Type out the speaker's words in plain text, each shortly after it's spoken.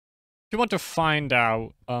you want to find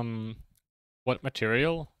out what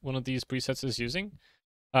material one of these presets is using,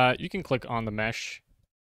 you can click on the mesh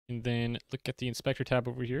and then look at the inspector tab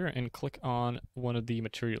over here and click on one of the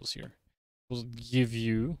materials here. It will give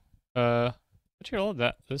you material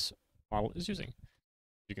that this model is using.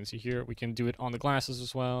 You can see here, we can do it on the glasses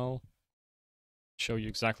as well. Show you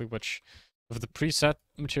exactly which of the preset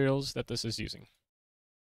materials that this is using.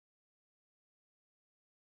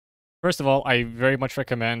 First of all, I very much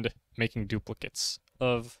recommend making duplicates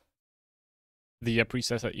of the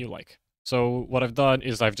presets that you like. So what I've done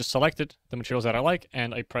is I've just selected the materials that I like,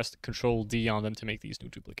 and I pressed Control D on them to make these new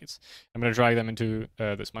duplicates. I'm going to drag them into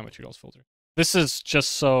this My Materials folder. This is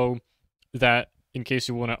just so that in case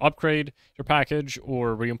you want to upgrade your package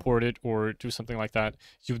or re-import it or do something like that,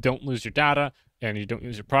 you don't lose your data and you don't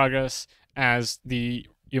lose your progress, as the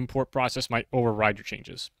import process might override your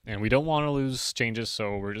changes. And we don't want to lose changes,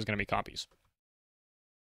 so we're just going to make copies.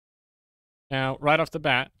 Now, right off the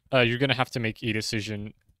bat, you're going to have to make a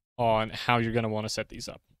decision on how you're going to want to set these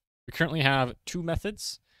up. We currently have two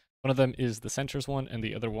methods. One of them is the centers one, and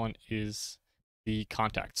the other one is the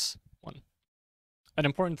contacts one. An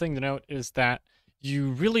important thing to note is that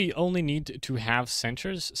you really only need to have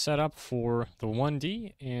centers set up for the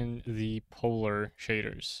 1D and the polar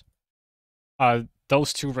shaders.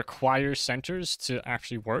 Those two require centers to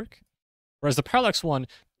actually work, whereas the Parallax one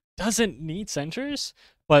doesn't need centers,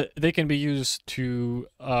 but they can be used to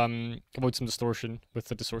avoid some distortion with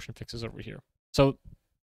the distortion fixes over here. So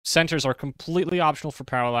centers are completely optional for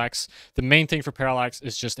Parallax. The main thing for Parallax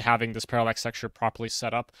is just having this Parallax texture properly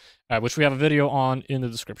set up, which we have a video on in the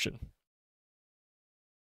description.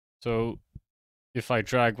 So if I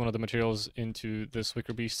drag one of the materials into this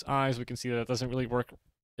Wicker Beast's eyes, we can see that it doesn't really work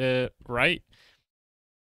right.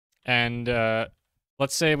 And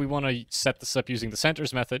let's say we want to set this up using the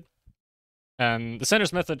centers method. And the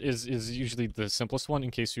centers method is usually the simplest one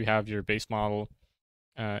in case you have your base model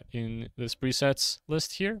in this presets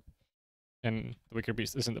list here. And the Wicker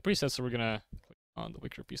Beast isn't the preset, so we're going to click on the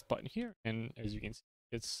Wicker Beast button here. And as you can see,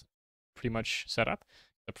 it's pretty much set up,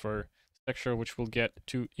 except for texture, which we'll get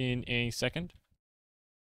to in a second.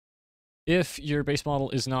 If your base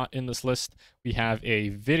model is not in this list, we have a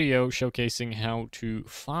video showcasing how to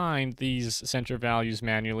find these center values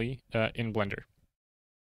manually in Blender.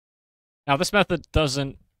 Now, this method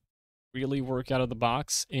doesn't really work out of the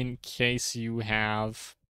box in case you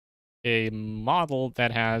have a model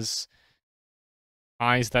that has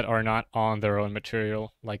eyes that are not on their own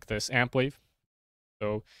material, like this amp wave.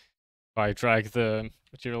 So if I drag the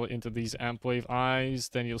material into these amp wave eyes,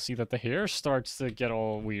 then you'll see that the hair starts to get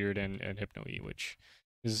all weird and hypno-y, which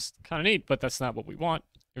is kind of neat, but that's not what we want.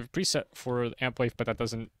 We have a preset for the amp wave, but that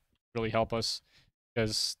doesn't really help us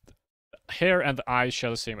because the hair and the eyes share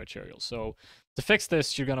the same material. So to fix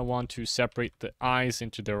this, you're going to want to separate the eyes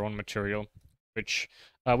into their own material, which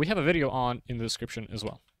we have a video on in the description as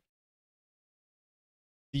well.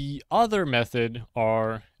 The other method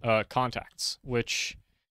are contacts, which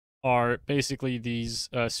are basically these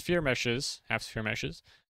sphere meshes, half sphere meshes,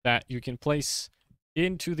 that you can place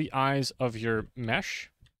into the eyes of your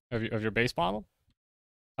mesh, of your base model,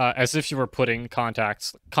 as if you were putting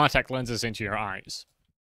contact lenses into your eyes.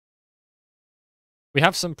 We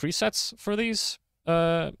have some presets for these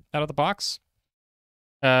out of the box.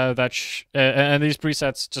 And these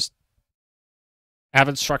presets just have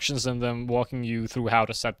instructions in them walking you through how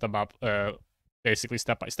to set them up, basically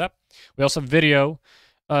step by step. We also have video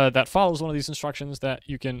that follows one of these instructions that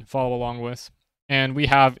you can follow along with. And we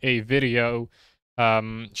have a video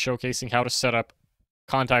showcasing how to set up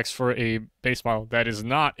contacts for a base model that is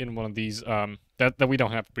not in one of these, that we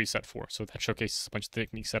don't have a preset for. So that showcases a bunch of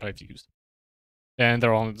techniques that I've used. And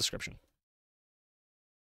they're all in the description.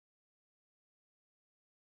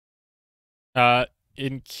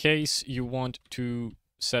 In case you want to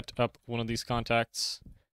set up one of these contacts,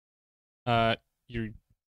 you're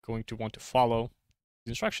going to want to follow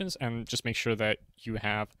the instructions and just make sure that you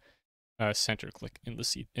have a center click in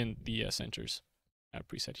the centers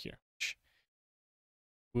preset here, which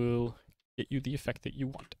will get you the effect that you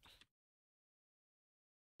want.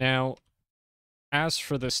 Now, as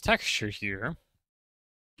for this texture here,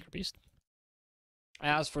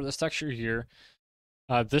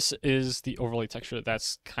 this is the overlay texture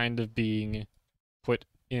that's kind of being put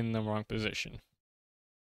in the wrong position.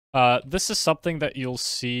 This is something that you'll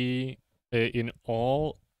see in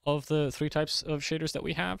all of the three types of shaders that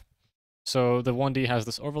we have. So the 1D has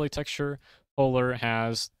this overlay texture, Polar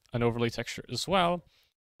has an overlay texture as well,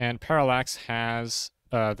 and Parallax has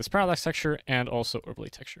this Parallax texture and also overlay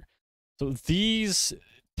texture. So these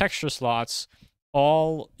texture slots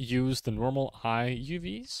all use the normal eye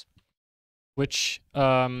UVs, which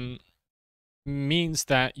means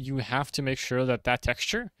that you have to make sure that that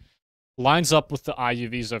texture lines up with the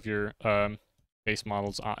IUVs of your base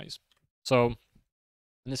model's eyes. So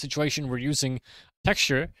in this situation, we're using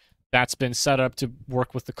texture that's been set up to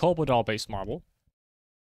work with the Kobo doll base model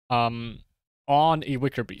on a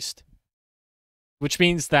wicker beast, which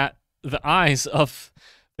means that the eyes of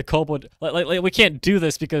the Kobo, like we can't do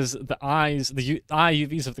this because the eyes, the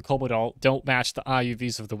IUVs of the Kobo doll don't match the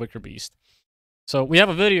IUVs of the wicker beast. So we have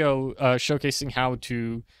a video showcasing how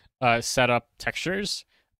to set up textures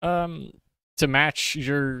to match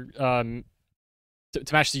your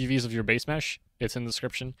to match the UVs of your base mesh. It's in the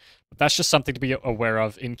description. But that's just something to be aware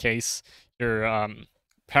of in case your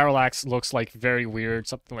parallax looks like very weird,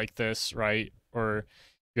 something like this, right? Or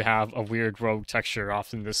you have a weird rogue texture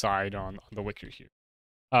off in the side on the wicker here.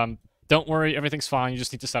 Don't worry, everything's fine. You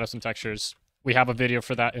just need to set up some textures. We have a video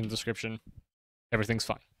for that in the description. Everything's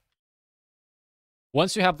fine.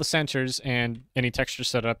 Once you have the centers and any textures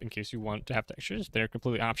set up, in case you want to have textures, they're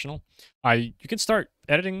completely optional. You can start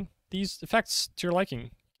editing these effects to your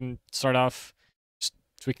liking. You can start off just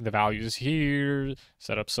tweaking the values here,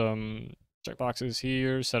 set up some checkboxes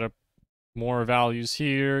here, set up more values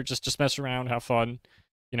here. Just mess around, have fun.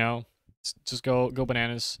 You know, just go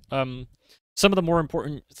bananas. Some of the more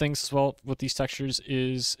important things as well with these textures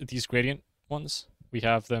is these gradient ones. We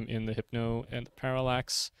have them in the Hypno and the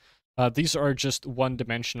Parallax. These are just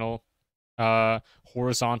one-dimensional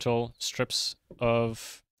horizontal strips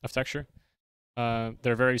of texture.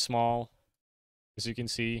 They're very small, as you can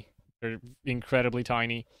see. They're incredibly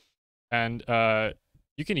tiny, and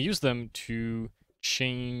you can use them to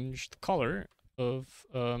change the color of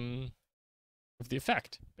the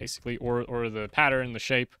effect, basically, or the pattern, the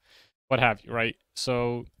shape, what have you, right?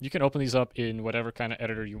 So you can open these up in whatever kind of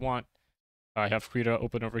editor you want. I have Krita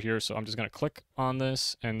open over here, so I'm just going to click on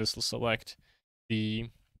this, and this will select the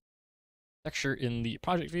texture in the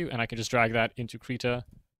project view, and I can just drag that into Krita,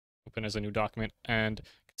 open as a new document, and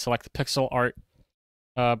select the pixel art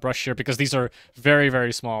brush here, because these are very,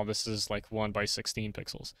 very small. This is like 1 by 16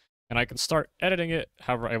 pixels. And I can start editing it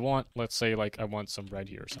however I want. Let's say like I want some red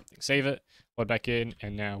here or something. Save it, load back in,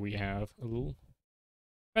 and now we have a little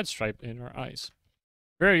red stripe in our eyes.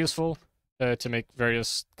 Very useful to make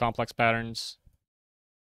various complex patterns.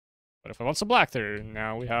 But if I want some black there,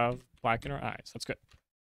 now we have black in our eyes. That's good.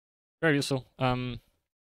 Very useful.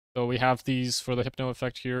 So we have these for the Hypno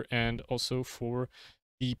effect here, and also for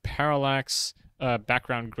the Parallax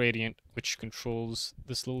background gradient, which controls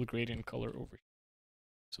this little gradient color over here.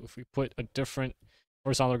 So if we put a different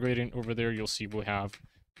horizontal gradient over there, you'll see we'll have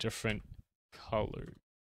different colors.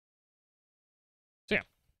 So yeah,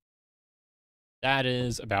 that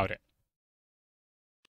is about it.